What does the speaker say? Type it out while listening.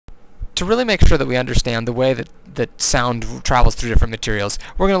to really make sure that we understand the way that sound travels through different materials,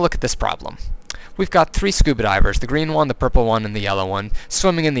 we're going to look at this problem. We've got 3 scuba divers, the green one, the purple one, and the yellow one,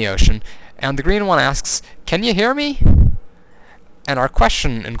 swimming in the ocean. And the green one asks, "Can you hear me?" And our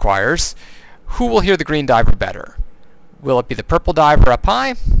question inquires, who will hear the green diver better? Will it be the purple diver up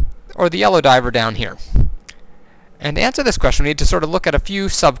high, or the yellow diver down here? And to answer this question, we need to sort of look at a few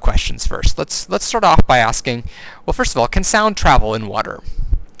sub-questions first. Let's start off by asking, well, first of all, can sound travel in water?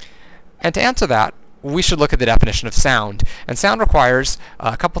 And to answer that, we should look at the definition of sound. And sound requires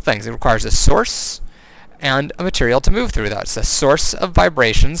a couple things. It requires a source and a material to move through. That's a source of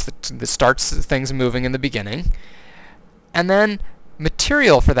vibrations that starts things moving in the beginning, and then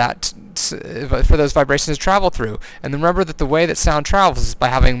material for those vibrations to travel through. And remember that the way that sound travels is by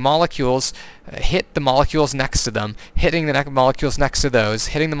having molecules hit the molecules next to them, hitting the molecules next to those,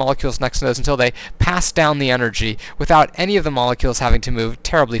 hitting the molecules next to those until they pass down the energy without any of the molecules having to move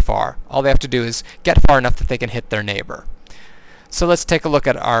terribly far. All they have to do is get far enough that they can hit their neighbor. So let's take a look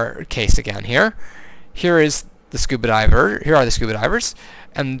at our case again here. Here is the scuba diver. Here are the scuba divers,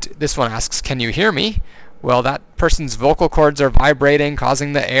 and this one asks, "Can you hear me?" Well, that person's vocal cords are vibrating,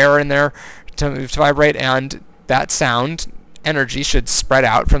 causing the air in there to vibrate, and that sound energy should spread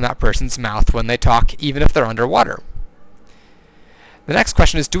out from that person's mouth when they talk, even if they're underwater. The next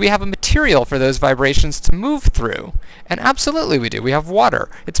question is, do we have a material for those vibrations to move through? And absolutely we do. We have water.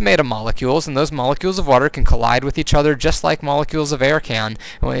 It's made of molecules, and those molecules of water can collide with each other just like molecules of air can,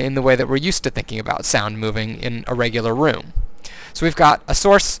 in the way that we're used to thinking about sound moving in a regular room. So we've got a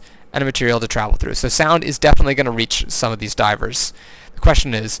source and a material to travel through. So sound is definitely going to reach some of these divers. The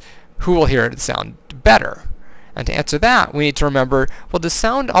question is, who will hear the sound better? And to answer that, we need to remember, well, does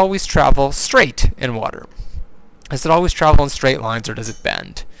sound always travel straight in water? Does it always travel in straight lines, or does it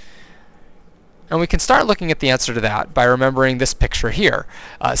bend? And we can start looking at the answer to that by remembering this picture here.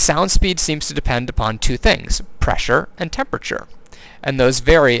 Sound speed seems to depend upon 2 things, pressure and temperature. And those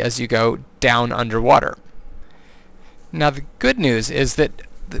vary as you go down underwater. Now the good news is that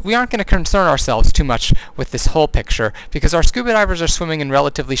we aren't going to concern ourselves too much with this whole picture because our scuba divers are swimming in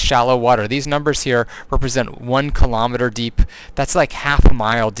relatively shallow water. These numbers here represent 1 kilometer deep. That's like half a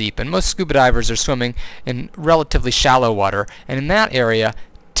mile deep, and most scuba divers are swimming in relatively shallow water, and in that area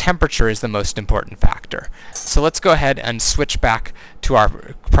temperature is the most important factor. So let's go ahead and switch back to our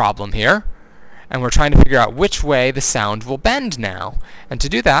problem here, and we're trying to figure out which way the sound will bend now. And to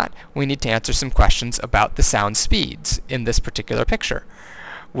do that, we need to answer some questions about the sound speeds in this particular picture.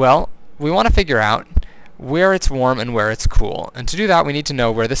 Well, we want to figure out where it's warm and where it's cool. And to do that, we need to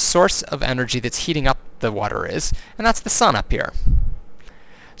know where the source of energy that's heating up the water is, and that's the sun up here.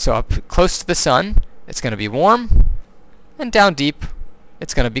 So up close to the sun, it's going to be warm, and down deep,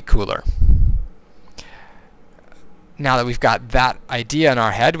 it's going to be cooler. Now that we've got that idea in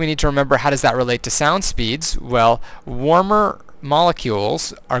our head, we need to remember, how does that relate to sound speeds? Well, warmer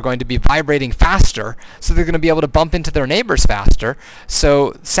molecules are going to be vibrating faster, so they're going to be able to bump into their neighbors faster,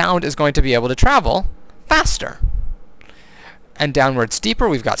 so sound is going to be able to travel faster. And downwards deeper,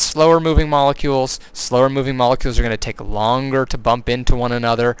 we've got slower moving molecules. Slower moving molecules are going to take longer to bump into one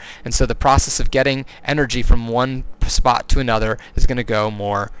another, and so the process of getting energy from one spot to another is going to go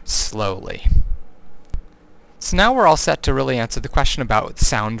more slowly. So now we're all set to really answer the question about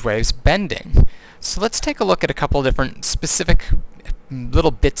sound waves bending. So let's take a look at a couple different specific little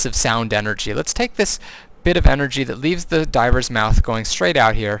bits of sound energy. Let's take this bit of energy that leaves the diver's mouth going straight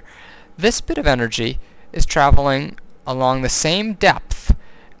out here. This bit of energy is traveling along the same depth,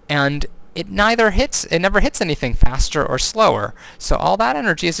 and it never hits anything faster or slower. So all that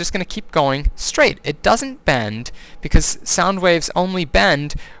energy is just going to keep going straight. It doesn't bend because sound waves only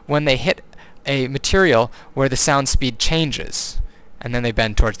bend when they hit a material where the sound speed changes, and then they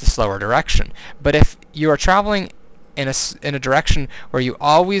bend towards the slower direction. But if you are traveling in a direction where you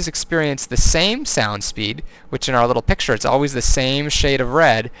always experience the same sound speed, which in our little picture it's always the same shade of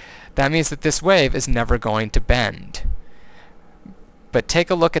red, that means that this wave is never going to bend. But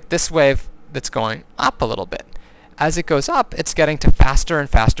take a look at this wave that's going up a little bit. As it goes up, it's getting to faster and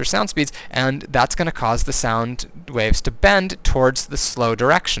faster sound speeds, and that's going to cause the sound waves to bend towards the slow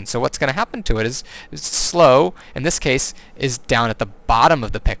direction. So what's going to happen to it is slow, in this case, is down at the bottom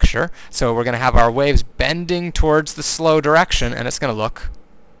of the picture. So we're going to have our waves bending towards the slow direction, and it's going to look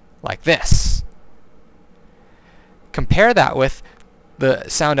like this. Compare that with the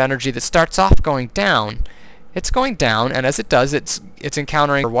sound energy that starts off going down. It's going down, and as it does, it's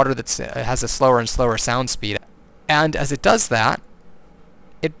encountering water that has a slower and slower sound speed. And as it does that,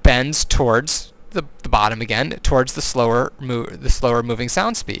 it bends towards the bottom again, towards the slower moving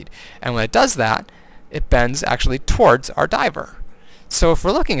sound speed. And when it does that, it bends actually towards our diver. So if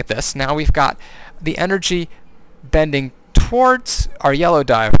we're looking at this, now we've got the energy bending towards our yellow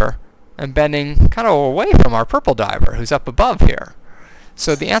diver and bending kind of away from our purple diver, who's up above here.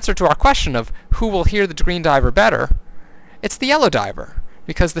 So the answer to our question of who will hear the green diver better, it's the yellow diver,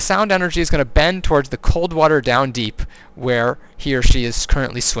 because the sound energy is going to bend towards the cold water down deep where he or she is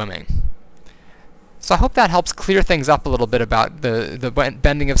currently swimming. So I hope that helps clear things up a little bit about the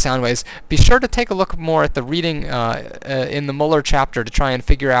bending of sound waves. Be sure to take a look more at the reading in the Muller chapter to try and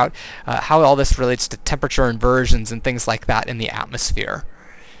figure out how all this relates to temperature inversions and things like that in the atmosphere.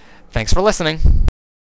 Thanks for listening.